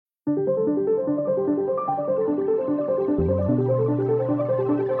Well,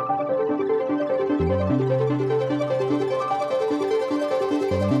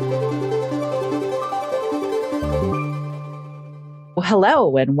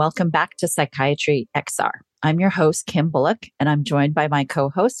 hello, and welcome back to Psychiatry XR. I'm your host, Kim Bullock, and I'm joined by my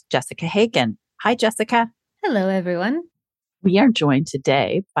co-host, Jessica Hagen. Hi, Jessica. Hello, everyone. We are joined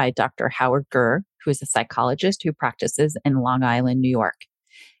today by Dr. Howard Gurr, who is a psychologist who practices in Long Island, New York.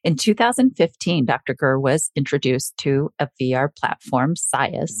 In 2015, Dr. Gurr was introduced to a VR platform,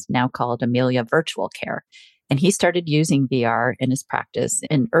 SIAS, now called Amelia Virtual Care. And he started using VR in his practice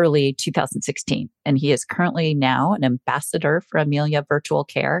in early 2016. And he is currently now an ambassador for Amelia Virtual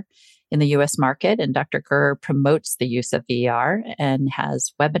Care in the US market. And Dr. Gurr promotes the use of VR and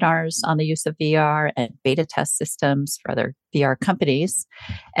has webinars on the use of VR and beta test systems for other VR companies.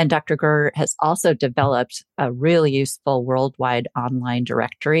 And Dr. Gurr has also developed a really useful worldwide online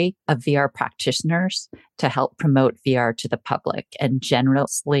directory of VR practitioners to help promote VR to the public, and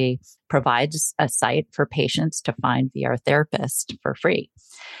generously provides a site for patients to find VR therapists for free.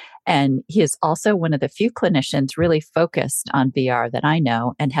 And he is also one of the few clinicians really focused on VR that I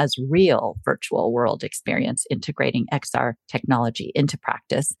know and has real virtual world experience integrating XR technology into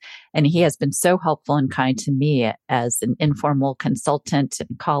practice. And he has been so helpful and kind to me as an informal consultant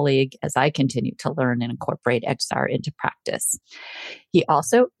and colleague as I continue to learn and incorporate XR into practice. He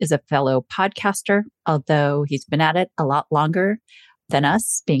also is a fellow podcaster, although he's been at it a lot longer than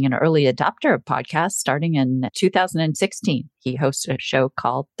us, being an early adopter of podcasts starting in 2016. He hosts a show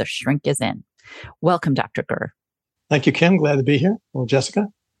called The Shrink Is In. Welcome, Dr. Gurr. Thank you, Kim. Glad to be here. Well, Jessica.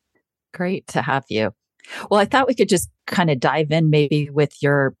 Great to have you. Well, I thought we could just kind of dive in maybe with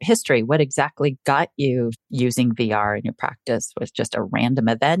your history. What exactly got you using VR in your practice? Was it just a random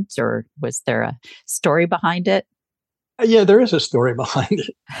event, or was there a story behind it? Yeah, there is a story behind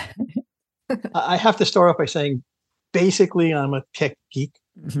it. I have to start off by saying, basically, I'm a tech geek,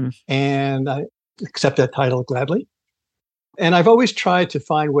 and I accept that title gladly. And I've always tried to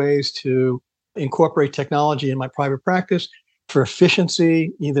find ways to incorporate technology in my private practice for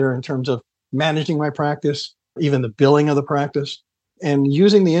efficiency, either in terms of managing my practice, even the billing of the practice, and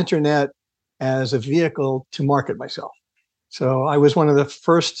using the internet as a vehicle to market myself. So I was one of the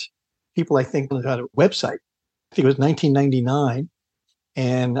first people, I think, that had a website. I think it was 1999,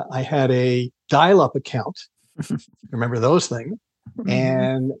 and I had a dial-up account. Remember those things?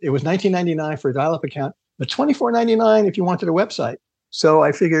 And it was $19.99 for a dial-up account, but $24.99 if you wanted a website. So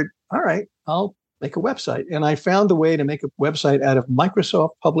I figured, all right, I'll make a website. And I found a way to make a website out of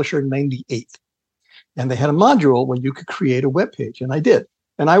Microsoft Publisher 98. And they had a module where you could create a web page, and I did.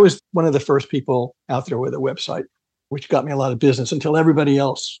 And I was one of the first people out there with a website, which got me a lot of business until everybody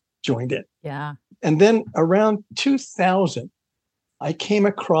else joined in. Yeah. And then around 2000, I came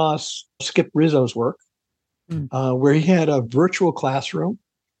across Skip Rizzo's work, where he had a virtual classroom.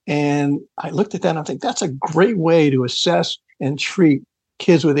 And I looked at that and I think that's a great way to assess and treat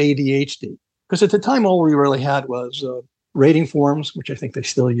kids with ADHD. Because at the time, all we really had was rating forms, which I think they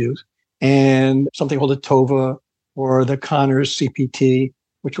still use, and something called a TOVA or the Connors CPT,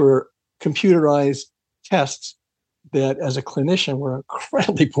 which were computerized tests that as a clinician were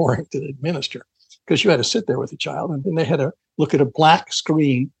incredibly boring to administer, because you had to sit there with the child and then they had to look at a black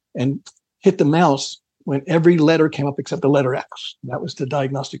screen and hit the mouse when every letter came up except the letter X. That was the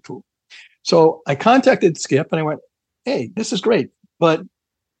diagnostic tool. So I contacted Skip and I went, hey, this is great. But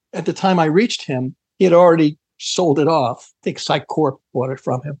at the time I reached him, he had already sold it off. I think PsychCorp bought it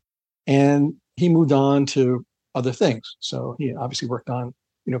from him. And he moved on to other things. So he obviously worked on,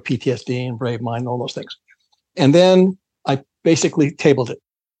 PTSD and Brave Mind, all those things. And then I basically tabled it.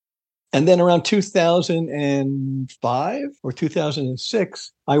 And then around 2005 or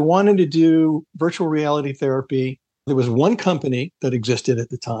 2006, I wanted to do virtual reality therapy. There was one company that existed at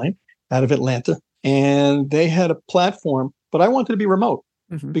the time out of Atlanta, and they had a platform, but I wanted to be remote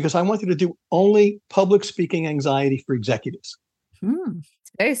because I wanted to do only public speaking anxiety for executives.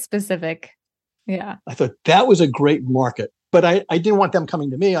 It's very specific. Yeah. I thought that was a great market, but I didn't want them coming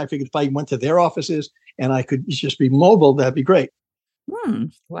to me. I figured if I went to their offices and I could just be mobile, that'd be great.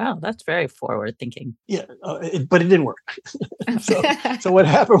 Wow, that's very forward thinking. Yeah, but it didn't work. So what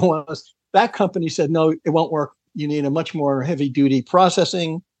happened was that company said, no, it won't work. You need a much more heavy duty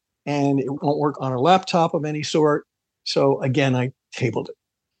processing and it won't work on a laptop of any sort. So again, I tabled it.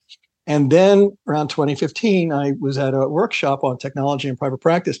 And then around 2015, I was at a workshop on technology and private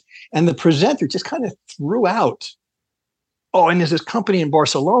practice. And the presenter just kind of threw out, oh, and there's this company in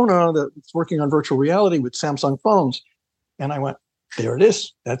Barcelona that's working on virtual reality with Samsung phones. And I went, there it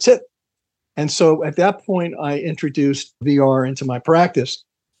is. That's it. And so at that point, I introduced VR into my practice.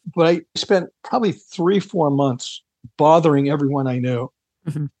 But I spent probably 3-4 months bothering everyone I knew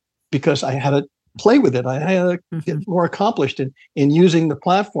Mm-hmm. because I had to play with it. I had to get more accomplished in using the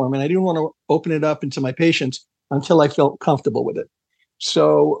platform. And I didn't want to open it up into my patients until I felt comfortable with it.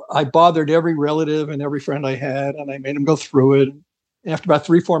 So I bothered every relative and every friend I had, and I made them go through it. And after about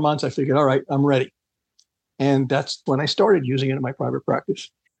 3-4 months, I figured, all right, I'm ready. And that's when I started using it in my private practice.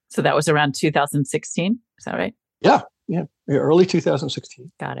 So that was around 2016. Is that right? Yeah. Early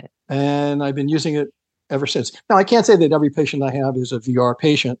 2016. Got it. And I've been using it ever since. Now, I can't say that every patient I have is a VR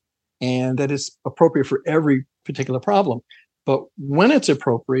patient and that it's appropriate for every particular problem. But when it's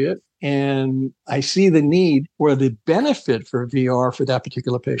appropriate and I see the need or the benefit for VR for that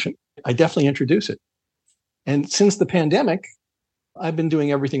particular patient, I definitely introduce it. And since the pandemic, I've been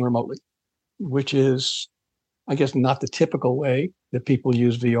doing everything remotely, which is, I guess, not the typical way that people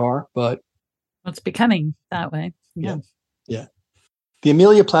use VR, but it's becoming that way. Yeah. The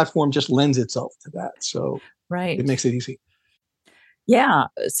Amelia platform just lends itself to that. So right. It makes it easy. Yeah.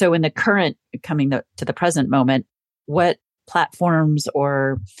 So in the current, coming to the present moment, what platforms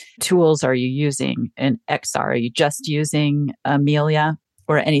or tools are you using in XR? Are you just using Amelia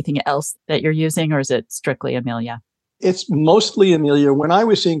or anything else that you're using, or is it strictly Amelia? It's mostly Amelia. When I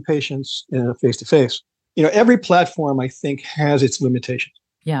was seeing patients face-to-face, every platform, I think, has its limitations.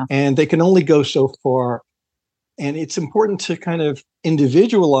 Yeah. And they can only go so far. And it's important to kind of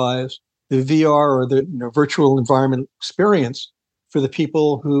individualize the VR or the virtual environment experience for the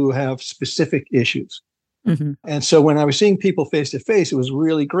people who have specific issues. Mm-hmm. And so when I was seeing people face-to-face, it was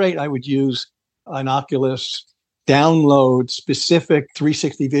really great. I would use an Oculus, download specific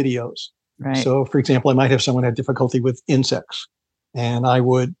 360 videos. Right. So, for example, I might have someone have difficulty with insects, and I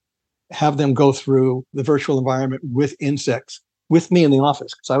would have them go through the virtual environment with insects with me in the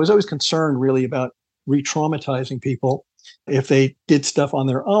office. Because I was always concerned really about re-traumatizing people if they did stuff on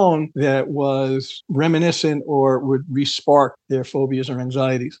their own that was reminiscent or would re-spark their phobias or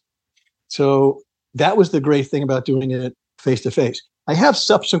anxieties. So that was the great thing about doing it face-to-face. I have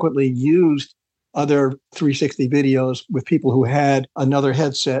subsequently used other 360 videos with people who had another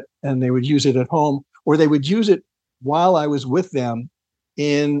headset and they would use it at home, or they would use it while I was with them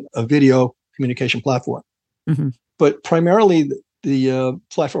in a video communication platform. Mm-hmm. But primarily the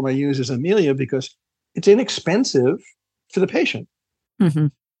platform I use is Amelia because it's inexpensive for the patient. Mm-hmm.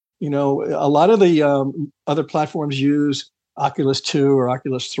 A lot of the other platforms use Oculus 2 or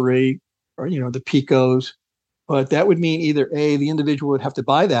Oculus 3 or, the Picos. But that would mean either A, the individual would have to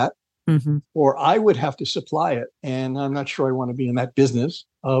buy that, mm-hmm. or I would have to supply it. And I'm not sure I want to be in that business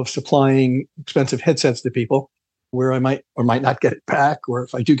of supplying expensive headsets to people where I might or might not get it back. Or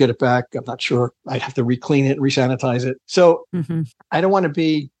if I do get it back, I'm not sure. I'd have to re-clean it, re-sanitize it. So mm-hmm. I don't want to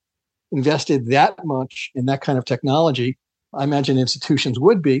be invested that much in that kind of technology. I imagine institutions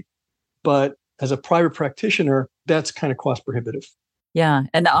would be, but as a private practitioner, that's kind of cost prohibitive. Yeah.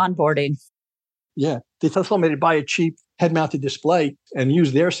 And the onboarding. Yeah. They tell somebody to buy a cheap head-mounted display and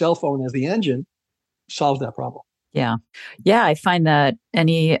use their cell phone as the engine solves that problem. Yeah. Yeah. I find that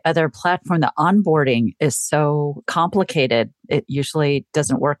any other platform, the onboarding is so complicated. It usually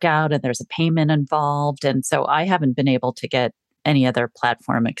doesn't work out and there's a payment involved. And so I haven't been able to get any other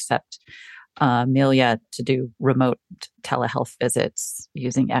platform except Amelia to do remote telehealth visits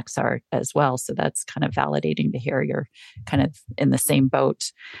using XR as well. So that's kind of validating to hear you're kind of in the same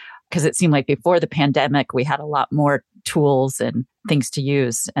boat. Because it seemed like before the pandemic, we had a lot more tools and things to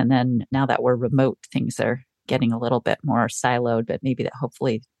use. And then now that we're remote, things are getting a little bit more siloed, but maybe that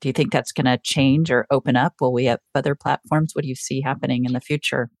hopefully, do you think that's going to change or open up? Will we have other platforms? What do you see happening in the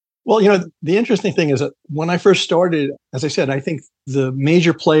future? Well, the interesting thing is that when I first started, as I said, I think the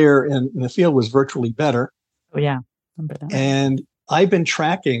major player in the field was Virtually Better. Oh, yeah. Remember that. And I've been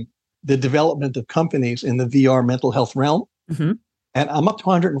tracking the development of companies in the VR mental health realm. Mm-hmm. And I'm up to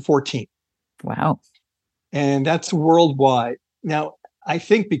 114. Wow. And that's worldwide. Now, I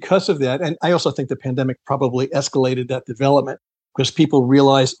think because of that, and I also think the pandemic probably escalated that development because people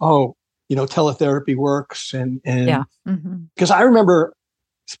realized, teletherapy works. And yeah. Because I remember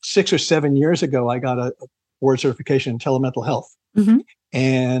 6 or 7 years ago, I got a board certification in telemental health. Mm-hmm.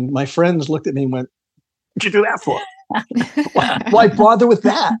 And my friends looked at me and went, "What'd you do that for? Why bother with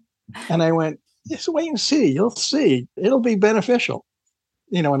that?" And I went, "Just wait and see. You'll see. It'll be beneficial."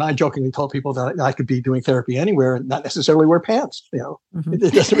 And I jokingly told people that I could be doing therapy anywhere and not necessarily wear pants. Mm-hmm.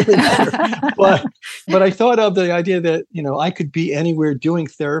 It doesn't really matter. But I thought of the idea that, I could be anywhere doing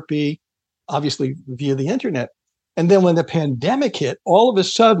therapy, obviously via the internet. And then when the pandemic hit, all of a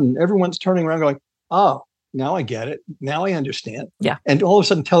sudden, everyone's turning around going, "Oh, now I get it. Now I understand." Yeah. And all of a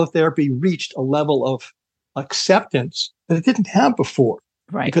sudden, teletherapy reached a level of acceptance that it didn't have before.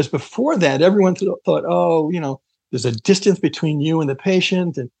 Right. Because before that, everyone thought, oh, there's a distance between you and the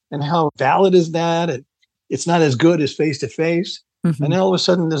patient, and how valid is that? And it's not as good as face to face. Mm-hmm. And then all of a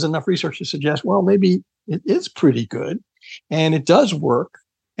sudden, there's enough research to suggest, well, maybe it is pretty good, and it does work,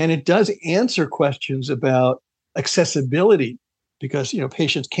 and it does answer questions about accessibility, because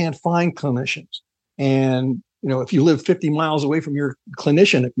patients can't find clinicians, and if you live 50 miles away from your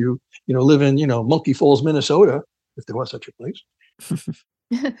clinician, if you live in Monkey Falls, Minnesota, if there was such a place,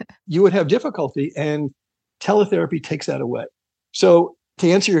 you would have difficulty, and teletherapy takes that away. So to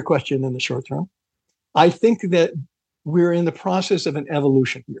answer your question in the short term, I think that we're in the process of an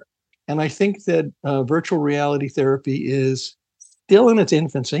evolution here. And I think that virtual reality therapy is still in its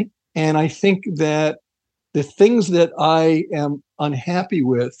infancy. And I think that the things that I am unhappy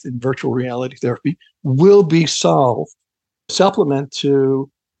with in virtual reality therapy will be solved, supplement to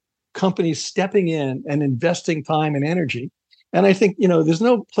companies stepping in and investing time and energy. And I think, there's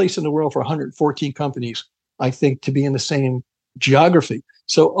no place in the world for 114 companies, I think, to be in the same geography.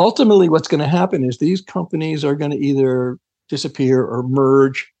 So ultimately, what's going to happen is these companies are going to either disappear or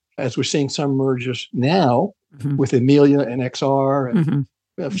merge, as we're seeing some mergers now with Amelia and XR and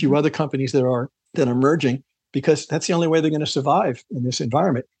a few other companies that are merging, because that's the only way they're going to survive in this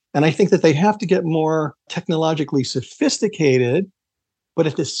environment. And I think that they have to get more technologically sophisticated, but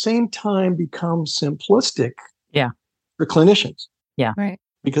at the same time become simplistic for clinicians. Yeah. Right.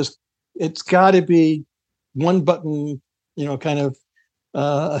 Because it's got to be one button, kind of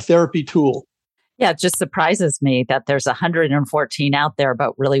a therapy tool. Yeah, it just surprises me that there's 114 out there,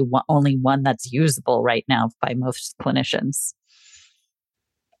 but really only one that's usable right now by most clinicians.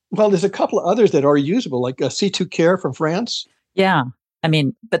 Well, there's a couple of others that are usable, like C2 Care from France. Yeah. I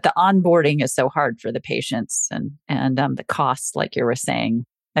mean, but the onboarding is so hard for the patients, and the costs, like you were saying.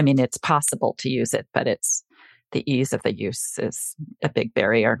 I mean, it's possible to use it, but it's the ease of the use is a big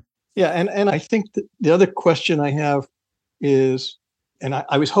barrier. Yeah. And I think that the other question I have is, and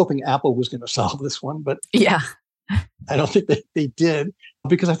I was hoping Apple was going to solve this one, but yeah, I don't think they did,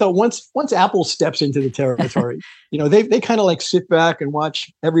 because I thought once Apple steps into the territory, they kind of like sit back and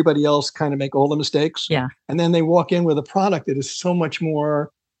watch everybody else kind of make all the mistakes. Yeah. And then they walk in with a product that is so much more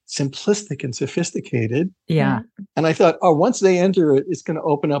simplistic and sophisticated. Yeah. And I thought, once they enter it, it's going to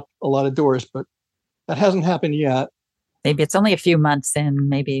open up a lot of doors, but that hasn't happened yet. Maybe it's only a few months in,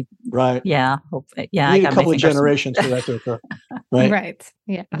 maybe. Right. Yeah. Yeah. You need a couple of generations for that to occur. Right. Right.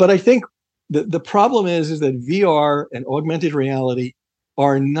 Yeah. But I think the problem is that VR and augmented reality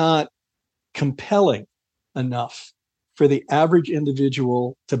are not compelling enough for the average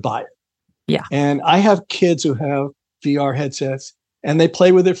individual to buy it. Yeah. And I have kids who have VR headsets, and they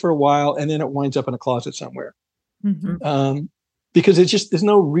play with it for a while, and then it winds up in a closet somewhere. Because there's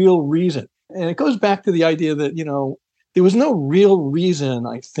no real reason. And it goes back to the idea that, there was no real reason,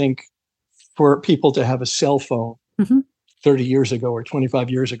 I think, for people to have a cell phone 30 years ago or 25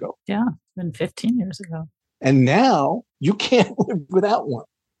 years ago. Yeah, even 15 years ago. And now you can't live without one.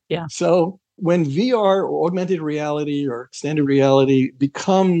 Yeah. So when VR or augmented reality or extended reality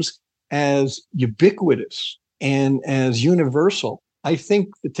becomes as ubiquitous and as universal, I think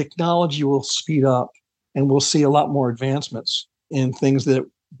the technology will speed up, and we'll see a lot more advancements in things that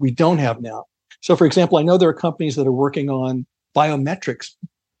we don't have now. So, for example, I know there are companies that are working on biometrics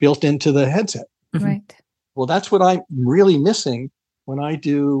built into the headset. Right. Well, that's what I'm really missing when I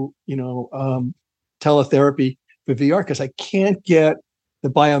do, teletherapy for VR, because I can't get the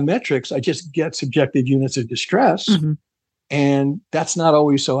biometrics. I just get subjective units of distress. And that's not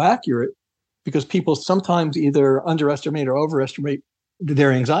always so accurate, because people sometimes either underestimate or overestimate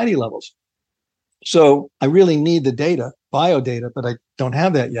their anxiety levels. So I really need the data, bio data, but I don't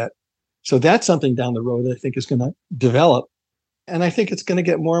have that yet. So that's something down the road that I think is going to develop. And I think it's going to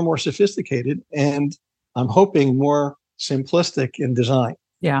get more and more sophisticated, and I'm hoping more simplistic in design.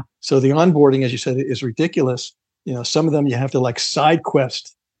 Yeah. So the onboarding, as you said, is ridiculous. Some of them you have to like side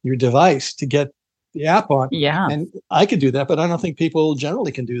quest your device to get the app on. Yeah. And I could do that, but I don't think people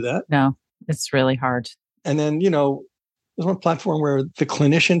generally can do that. No, it's really hard. And then, there's one platform where the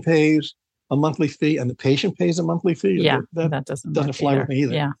clinician pays a monthly fee and the patient pays a monthly fee. Yeah. That doesn't fly either. with me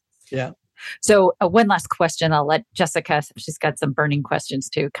either. Yeah. Yeah. So one last question. I'll let Jessica, she's got some burning questions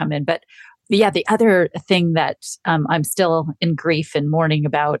too, come in. But yeah, the other thing that I'm still in grief and mourning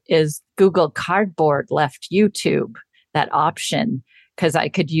about is Google Cardboard left YouTube that option, because I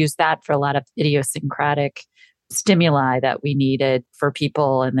could use that for a lot of idiosyncratic stimuli that we needed for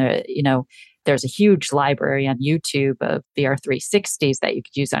people. And there's a huge library on YouTube of VR 360s that you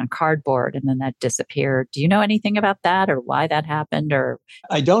could use on cardboard, and then that disappeared. Do you know anything about that, or why that happened? Or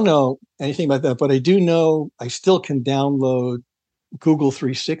I don't know anything about that, but I do know I still can download Google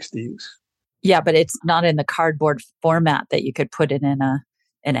 360s. Yeah, but it's not in the cardboard format that you could put it in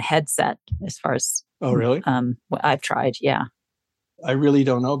a headset as far as Oh, really? what I've tried. Yeah. I really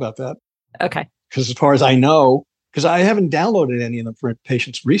don't know about that. Okay. Because as far as I know, because I haven't downloaded any of them for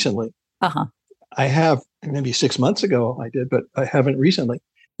patients recently. Uh-huh. I have maybe 6 months ago I did, but I haven't recently.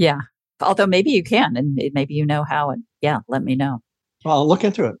 Yeah. Although maybe you can, and maybe you know how, and yeah, let me know. Well, I'll look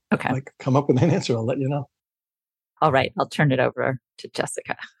into it. Okay. If I come up with an answer, I'll let you know. All right. I'll turn it over to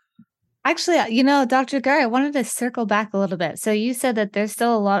Jessica. Actually, Dr. Gurr, I wanted to circle back a little bit. So you said that there's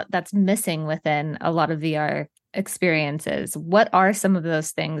still a lot that's missing within a lot of VR experiences. What are some of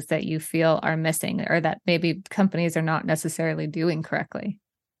those things that you feel are missing or that maybe companies are not necessarily doing correctly?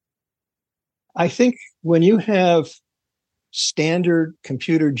 I think when you have standard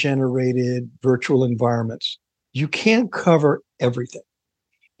computer generated virtual environments, you can't cover everything.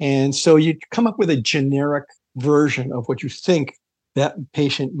 And so you come up with a generic version of what you think that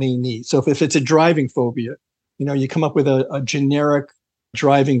patient may need. So if it's a driving phobia, you come up with a generic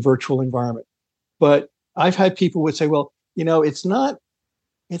driving virtual environment. But I've had people would say, well, it's not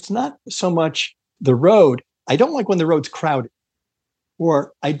so much the road. I don't like when the road's crowded,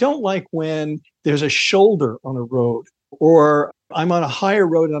 or I don't like when there's a shoulder on a road, or I'm on a higher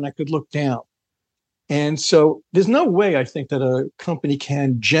road and I could look down. And so there's no way I think that a company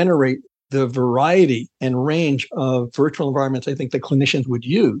can generate the variety and range of virtual environments I think that clinicians would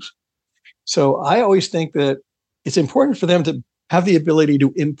use. So I always think that it's important for them to have the ability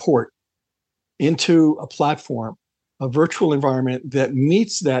to import into a platform a virtual environment that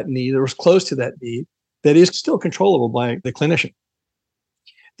meets that need or is close to that need, that is still controllable by the clinician.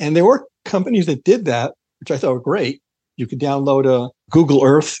 And there were companies that did that, which I thought were great. You could download a Google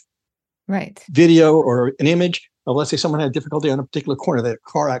Earth video or an image of, let's say someone had difficulty on a particular corner, they had a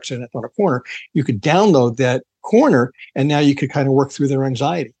car accident on a corner. You could download that corner and now you could kind of work through their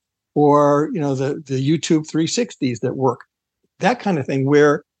anxiety. Or, the YouTube 360s that work, that kind of thing,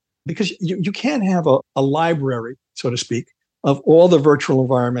 where, because you can't have a library, so to speak, of all the virtual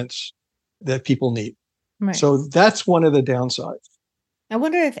environments that people need. Right. So that's one of the downsides. I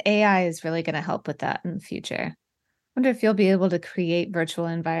wonder if AI is really going to help with that in the future. I wonder if you'll be able to create virtual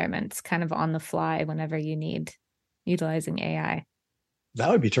environments kind of on the fly whenever you need, utilizing AI. That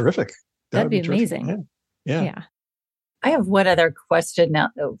would be terrific. That'd be amazing. Yeah. I have one other question now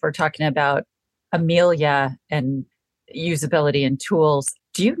that we're talking about Amelia and usability and tools.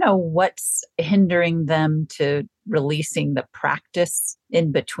 Do you know what's hindering them to releasing the practice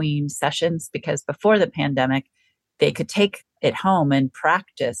in between sessions? Because before the pandemic, they could take it home and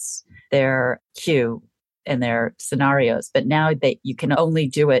practice their cue and their scenarios. But now you can only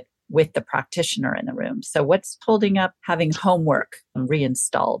do it with the practitioner in the room. So what's holding up having homework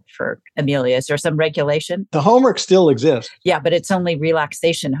reinstalled for Amelia? Is there some regulation? The homework still exists. Yeah, but it's only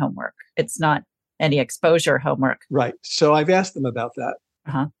relaxation homework. It's not any exposure homework. Right. So I've asked them about that.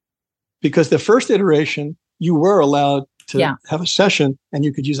 Because the first iteration, you were allowed to have a session and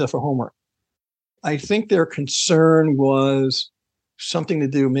you could use that for homework. I think their concern was something to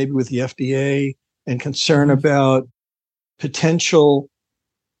do maybe with the FDA and concern about potential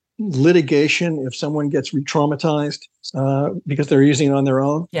litigation if someone gets re-traumatized because they're using it on their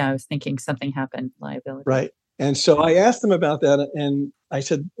own. Yeah, I was thinking something happened, liability. Right. And so I asked them about that and I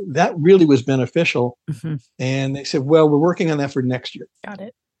said, that really was beneficial. And they said, well, we're working on that for next year. Got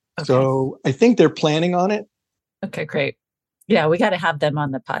it. Okay. So I think they're planning on it. Okay, great. Yeah, we got to have them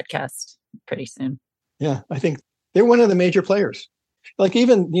on the podcast pretty soon. Yeah, I think they're one of the major players. Like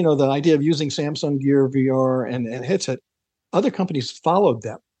even, the idea of using Samsung Gear VR and headset, other companies followed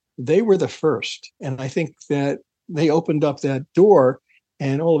them. They were the first. And I think that they opened up that door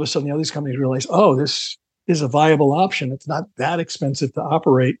and all of a sudden all these companies realized, oh, this is a viable option. It's not that expensive to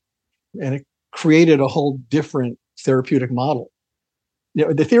operate. And it created a whole different therapeutic model.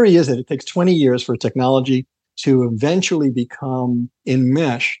 The theory is that it takes 20 years for technology to eventually become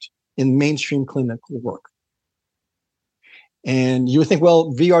enmeshed in mainstream clinical work. And you would think,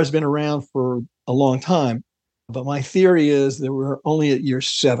 well, VR has been around for a long time. But my theory is that we're only at year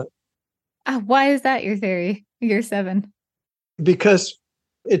 7. Why is that your theory, year 7? Because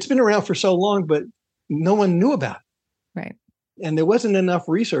it's been around for so long, but no one knew about it. Right. And there wasn't enough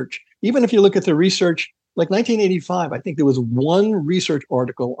research. Even if you look at the research, like 1985, I think there was one research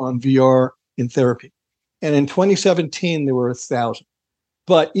article on VR in therapy. And in 2017, there were 1,000.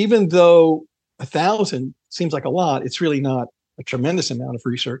 But even though 1,000 seems like a lot, it's really not a tremendous amount of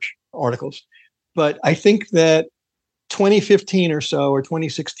research articles. But I think that 2015 or so, or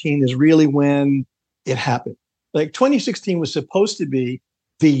 2016 is really when it happened. Like 2016 was supposed to be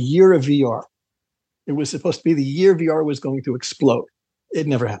the year of VR. It was supposed to be the year VR was going to explode. It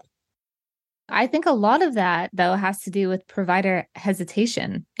never happened. I think a lot of that, though, has to do with provider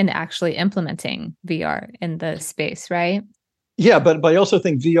hesitation in actually implementing VR in the space, right? Yeah, but I also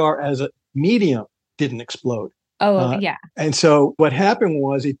think VR as a medium didn't explode. Oh, yeah. And so what happened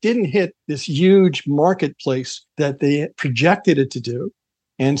was it didn't hit this huge marketplace that they projected it to do.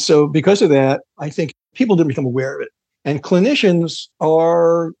 And so because of that, I think people didn't become aware of it. And clinicians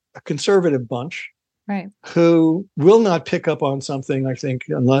are a conservative bunch, right, who will not pick up on something, I think,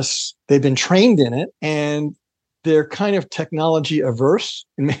 unless they've been trained in it. And they're kind of technology averse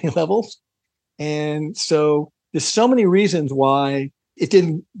in many levels. And so there's so many reasons why it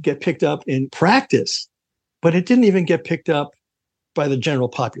didn't get picked up in practice, but it didn't even get picked up by the general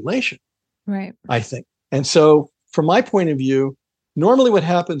population, right, I think. And so from my point of view, normally what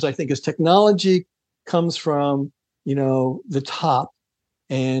happens, I think, is technology comes from, the top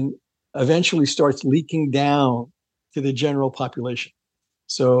and eventually starts leaking down to the general population.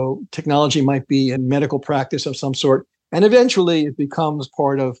 So technology might be in medical practice of some sort, and eventually it becomes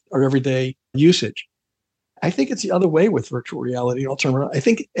part of our everyday usage. I think it's the other way with virtual reality and alternative. I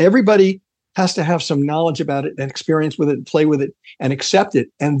think everybody has to have some knowledge about it and experience with it and play with it and accept it.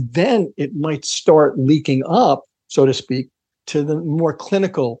 And then it might start leaking up, so to speak, to the more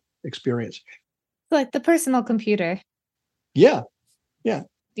clinical experience. Like the personal computer. Yeah. Yeah.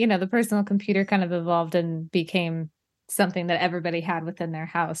 The personal computer kind of evolved and became something that everybody had within their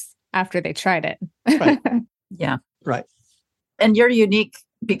house after they tried it. Right. Yeah. Right. And you're unique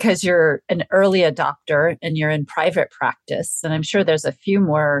because you're an early adopter and you're in private practice. And I'm sure there's a few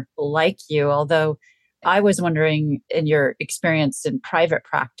more like you, although I was wondering, in your experience in private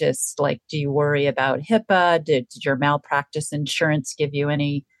practice, do you worry about HIPAA? Did your malpractice insurance give you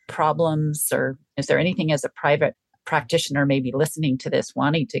any problems? Or is there anything as a private practitioner maybe listening to this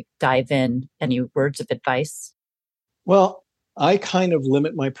wanting to dive in? Any words of advice? Well, I kind of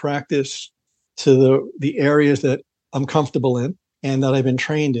limit my practice to the areas that I'm comfortable in and that I've been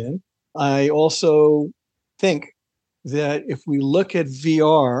trained in. I also think that if we look at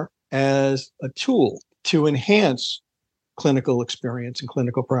VR as a tool to enhance clinical experience and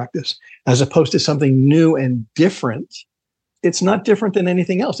clinical practice, as opposed to something new and different, it's not different than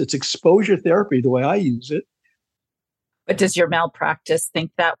anything else. It's exposure therapy, the way I use it. But does your malpractice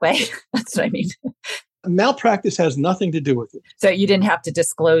think that way? That's what I mean. Malpractice has nothing to do with it. So you didn't have to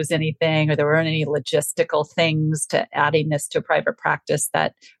disclose anything, or there weren't any logistical things to adding this to private practice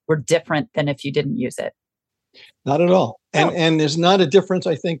that were different than if you didn't use it? Not at all. And there's not a difference,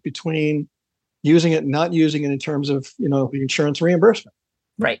 I think, between using it and not using it in terms of, the insurance reimbursement.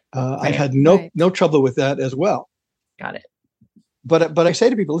 Right. I've had no trouble with that as well. Got it. But I say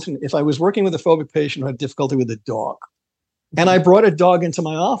to people, listen, if I was working with a phobic patient who had difficulty with a dog, and I brought a dog into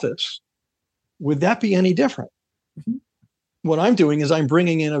my office, would that be any different? Mm-hmm. What I'm doing is I'm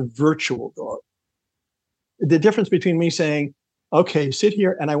bringing in a virtual dog. The difference between me saying, okay, sit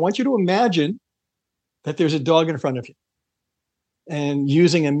here, and I want you to imagine that there's a dog in front of you, and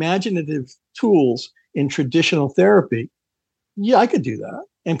using imaginative tools in traditional therapy, yeah, I could do that.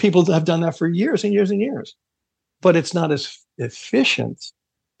 And people have done that for years and years and years. But it's not as efficient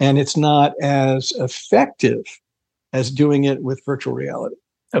and it's not as effective as doing it with virtual reality.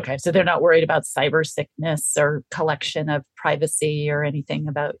 Okay. So they're not worried about cyber sickness or collection of privacy or anything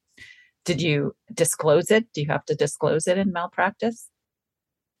about, did you disclose it? Do you have to disclose it in malpractice?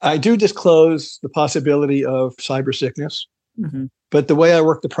 I do disclose the possibility of cyber sickness, mm-hmm. But the way I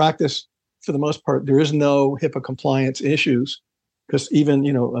work the practice, for the most part, there is no HIPAA compliance issues, because even,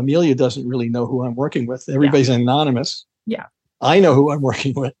 Amelia doesn't really know who I'm working with. Everybody's anonymous. Yeah. I know who I'm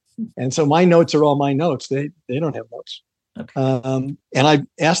working with. And so my notes are all my notes. They don't have notes. Okay. And I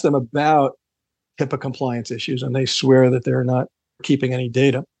asked them about HIPAA compliance issues, and they swear that they're not keeping any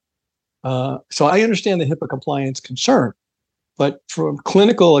data. So I understand the HIPAA compliance concern, but from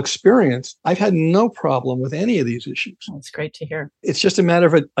clinical experience, I've had no problem with any of these issues. That's great to hear. It's just a matter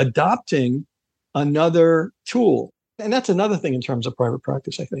of adopting another tool. And that's another thing in terms of private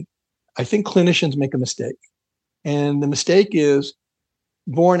practice, I think. I think clinicians make a mistake. And the mistake is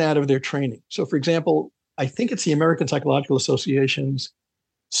born out of their training. So, for example, I think it's the American Psychological Association's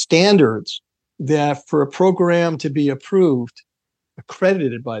standards that for a program to be approved,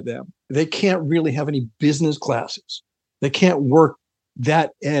 accredited by them, they can't really have any business classes. They can't work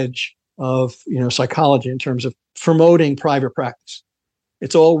that edge of, psychology in terms of promoting private practice.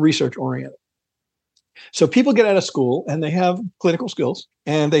 It's all research oriented. So people get out of school and they have clinical skills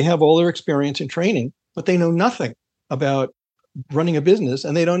and they have all their experience and training, but they know nothing about running a business,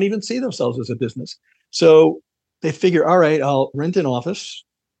 and they don't even see themselves as a business. So they figure, all right, I'll rent an office,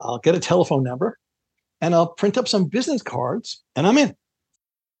 I'll get a telephone number, and I'll print up some business cards and I'm in.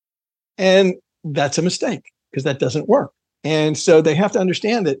 And that's a mistake because that doesn't work. And so they have to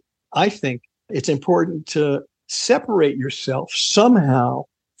understand that I think it's important to separate yourself somehow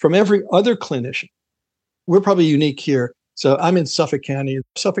from every other clinician. We're probably unique here. So I'm in Suffolk County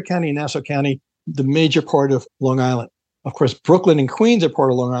and Nassau County, the major part of Long Island. Of course, Brooklyn and Queens are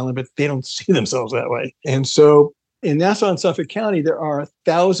part of Long Island, but they don't see themselves that way. And so in Nassau and Suffolk County, there are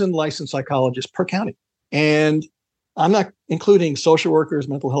 1,000 licensed psychologists per county. And I'm not including social workers,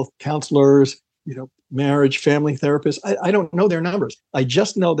 mental health counselors, marriage, family therapists. I don't know their numbers. I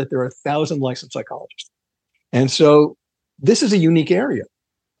just know that there are 1,000 licensed psychologists. And so this is a unique area.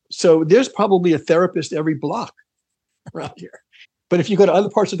 So there's probably a therapist every block around here. But if you go to other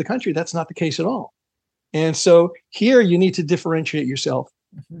parts of the country, that's not the case at all. And so here you need to differentiate yourself,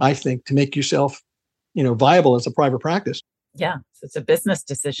 I think, to make yourself, viable as a private practice. Yeah. So it's a business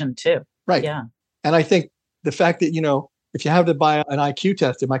decision too. Right. Yeah. And I think the fact that, if you have to buy an IQ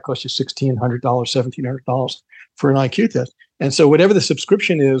test, it might cost you $1,600, $1,700 for an IQ test. And so whatever the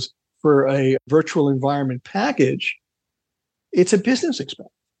subscription is for a virtual environment package, it's a business expense.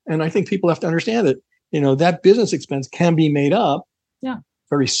 And I think people have to understand that, that business expense can be made up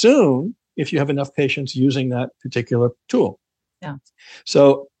very soon if you have enough patients using that particular tool. Yeah.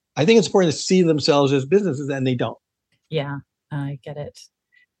 So I think it's important to see themselves as businesses, and they don't. Yeah, I get it.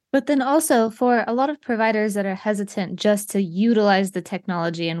 But then also for a lot of providers that are hesitant just to utilize the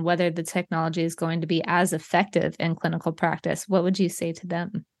technology and whether the technology is going to be as effective in clinical practice, what would you say to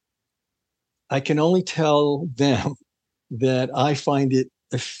them? I can only tell them that I find it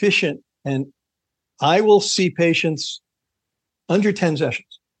efficient, and I will see patients under 10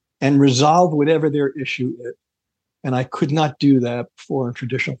 sessions and resolve whatever their issue is. And I could not do that before in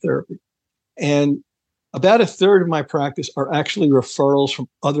traditional therapy. And about a third of my practice are actually referrals from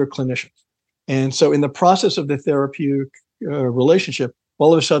other clinicians. And so in the process of the therapeutic relationship,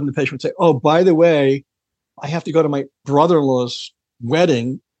 all of a sudden the patient would say, oh, by the way, I have to go to my brother-in-law's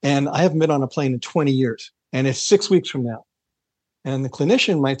wedding and I haven't been on a plane in 20 years and it's 6 weeks from now. And the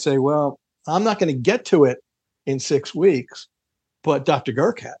clinician might say, well, I'm not going to get to it in 6 weeks, but Dr.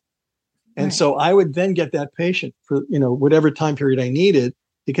 Gurr can. And Right. so I would then get that patient for, whatever time period I needed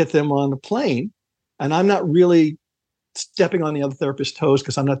to get them on the plane. And I'm not really stepping on the other therapist's toes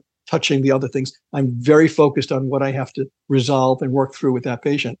because I'm not touching the other things. I'm very focused on what I have to resolve and work through with that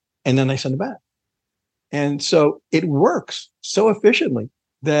patient. And then I send it back. And so it works so efficiently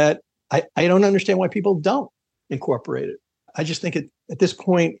that I don't understand why people don't incorporate it. I just think at this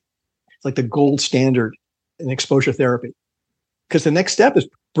point, it's like the gold standard in exposure therapy. Because the next step is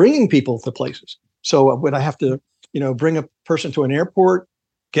bringing people to places. So would I have to, bring a person to an airport,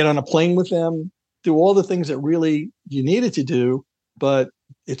 get on a plane with them, do all the things that really you needed to do, but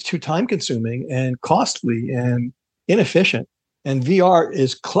it's too time consuming and costly and inefficient. And VR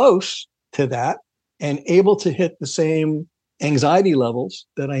is close to that and able to hit the same anxiety levels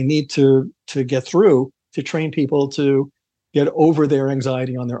that I need to get through to train people to get over their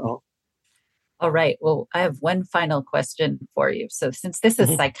anxiety on their own. All right. Well, I have one final question for you. So since this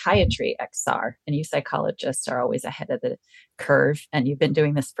is psychiatry XR and you psychologists are always ahead of the curve and you've been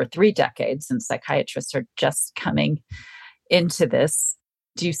doing this for 3 decades and psychiatrists are just coming into this,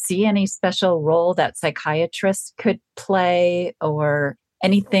 do you see any special role that psychiatrists could play or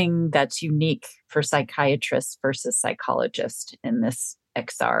anything that's unique for psychiatrists versus psychologists in this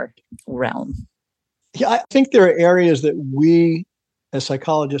XR realm? Yeah, I think there are areas that we as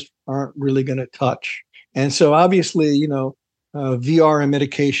psychologists aren't really going to touch. And so obviously, VR and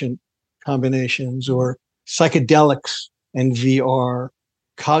medication combinations or psychedelics and VR,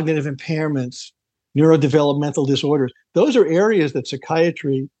 cognitive impairments, neurodevelopmental disorders, those are areas that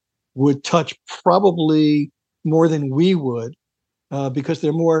psychiatry would touch probably more than we would because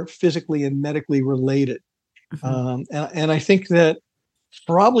they're more physically and medically related. And I think that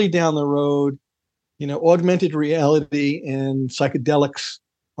probably down the road, augmented reality and psychedelics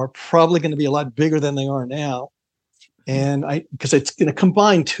are probably going to be a lot bigger than they are now. And because it's going to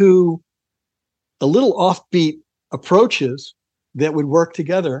combine two a little offbeat approaches that would work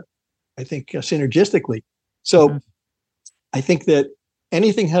together, I think, synergistically. So I think that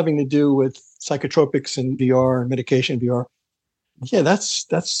anything having to do with psychotropics and VR and medication VR, yeah,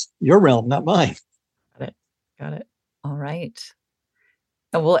 that's your realm, not mine. Got it. All right.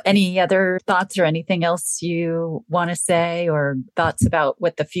 Well, any other thoughts or anything else you want to say or thoughts about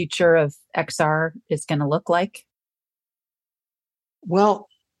what the future of XR is going to look like? Well,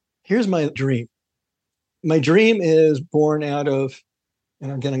 here's my dream. My dream is born out of,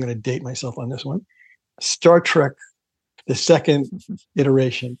 and again, I'm going to date myself on this one, Star Trek, the second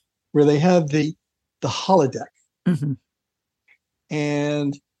iteration, where they have the the holodeck. Mm-hmm.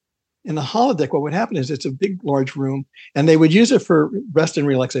 And in the holodeck, what would happen is it's a big, large room, and they would use it for rest and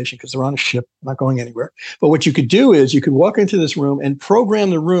relaxation because they're on a ship, not going anywhere. But what you could do is you could walk into this room and program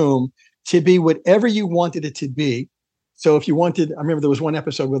the room to be whatever you wanted it to be. So if you wanted, I remember there was one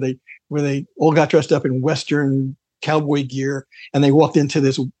episode where they all got dressed up in Western cowboy gear, and they walked into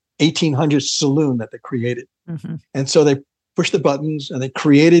this 1800s saloon that they created. Mm-hmm. And so they pushed the buttons and they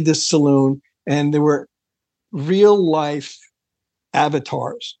created this saloon, and there were real life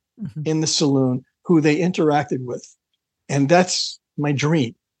avatars Mm-hmm. in the saloon who they interacted with. And that's my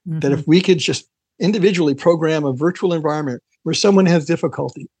dream, Mm-hmm. that if we could just individually program a virtual environment where someone has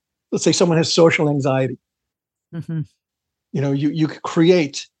difficulty, let's say someone has social anxiety, Mm-hmm. you could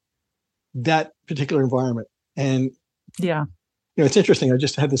create that particular environment. And, Yeah. it's interesting. I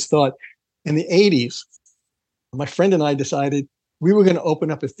just had this thought in the 80s, my friend and I decided we were going to open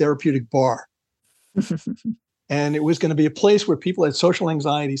up a therapeutic bar. And it was going to be a place where people had social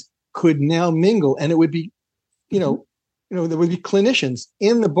anxieties could now mingle. And it would be, there would be clinicians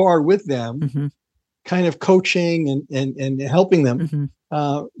in the bar with them, Mm-hmm. kind of coaching and helping them,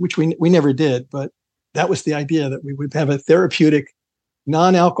 Mm-hmm. Which we never did. But that was the idea, that we would have a therapeutic,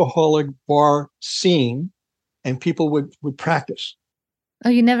 non-alcoholic bar scene, and people would practice. Oh,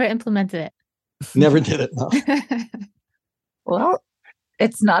 you never implemented it. Never did it. No. Well,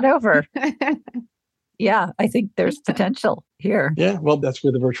 it's not over. Yeah, I think there's potential here. Yeah, well, that's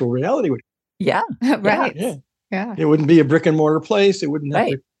where the virtual reality would. Yeah. Right. Yeah. It wouldn't be a brick and mortar place. It wouldn't have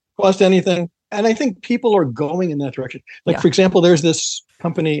Right. to cost anything. And I think people are going in that direction. Like, Yeah. for example, there's this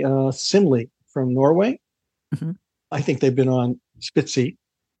company, Simly from Norway. Mm-hmm. I think they've been on Spitzy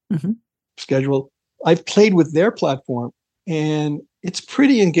Mm-hmm. schedule. I've played with their platform, and it's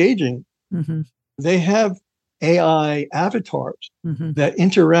pretty engaging. Mm-hmm. They have AI avatars Mm-hmm. that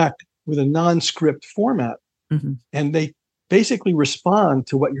interact with a non-script format, Mm-hmm. and they basically respond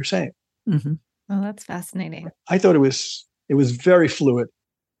to what you're saying. Mm-hmm. Oh, that's fascinating. I thought it was very fluid.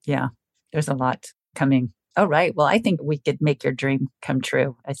 Yeah, there's a lot coming. All right. Well, I think we could make your dream come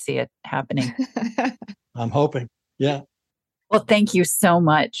true. I see it happening. I'm hoping. Yeah. Well, thank you so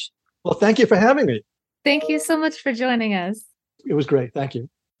much. Well, thank you for having me. Thank you so much for joining us. It was great. Thank you.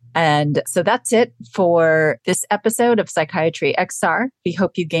 And so that's it for this episode of Psychiatry XR. We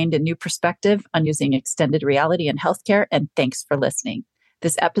hope you gained a new perspective on using extended reality in healthcare, and thanks for listening.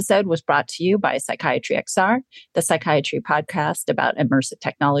 This episode was brought to you by Psychiatry XR, the psychiatry podcast about immersive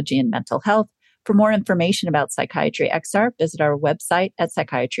technology and mental health. For more information about Psychiatry XR, visit our website at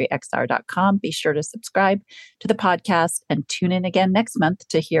psychiatryxr.com. Be sure to subscribe to the podcast and tune in again next month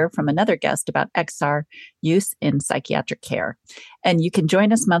to hear from another guest about XR use in psychiatric care. And you can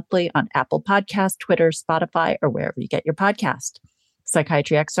join us monthly on Apple Podcasts, Twitter, Spotify, or wherever you get your podcast.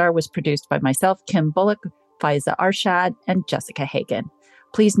 Psychiatry XR was produced by myself, Kim Bullock, Faiza Arshad, and Jessica Hagen.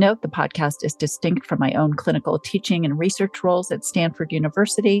 Please note the podcast is distinct from my own clinical teaching and research roles at Stanford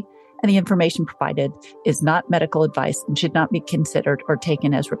University, and the information provided is not medical advice and should not be considered or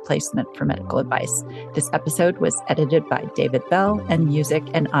taken as replacement for medical advice. This episode was edited by David Bell, and music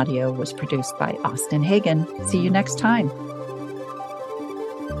and audio was produced by Austin Hagen. See you next time.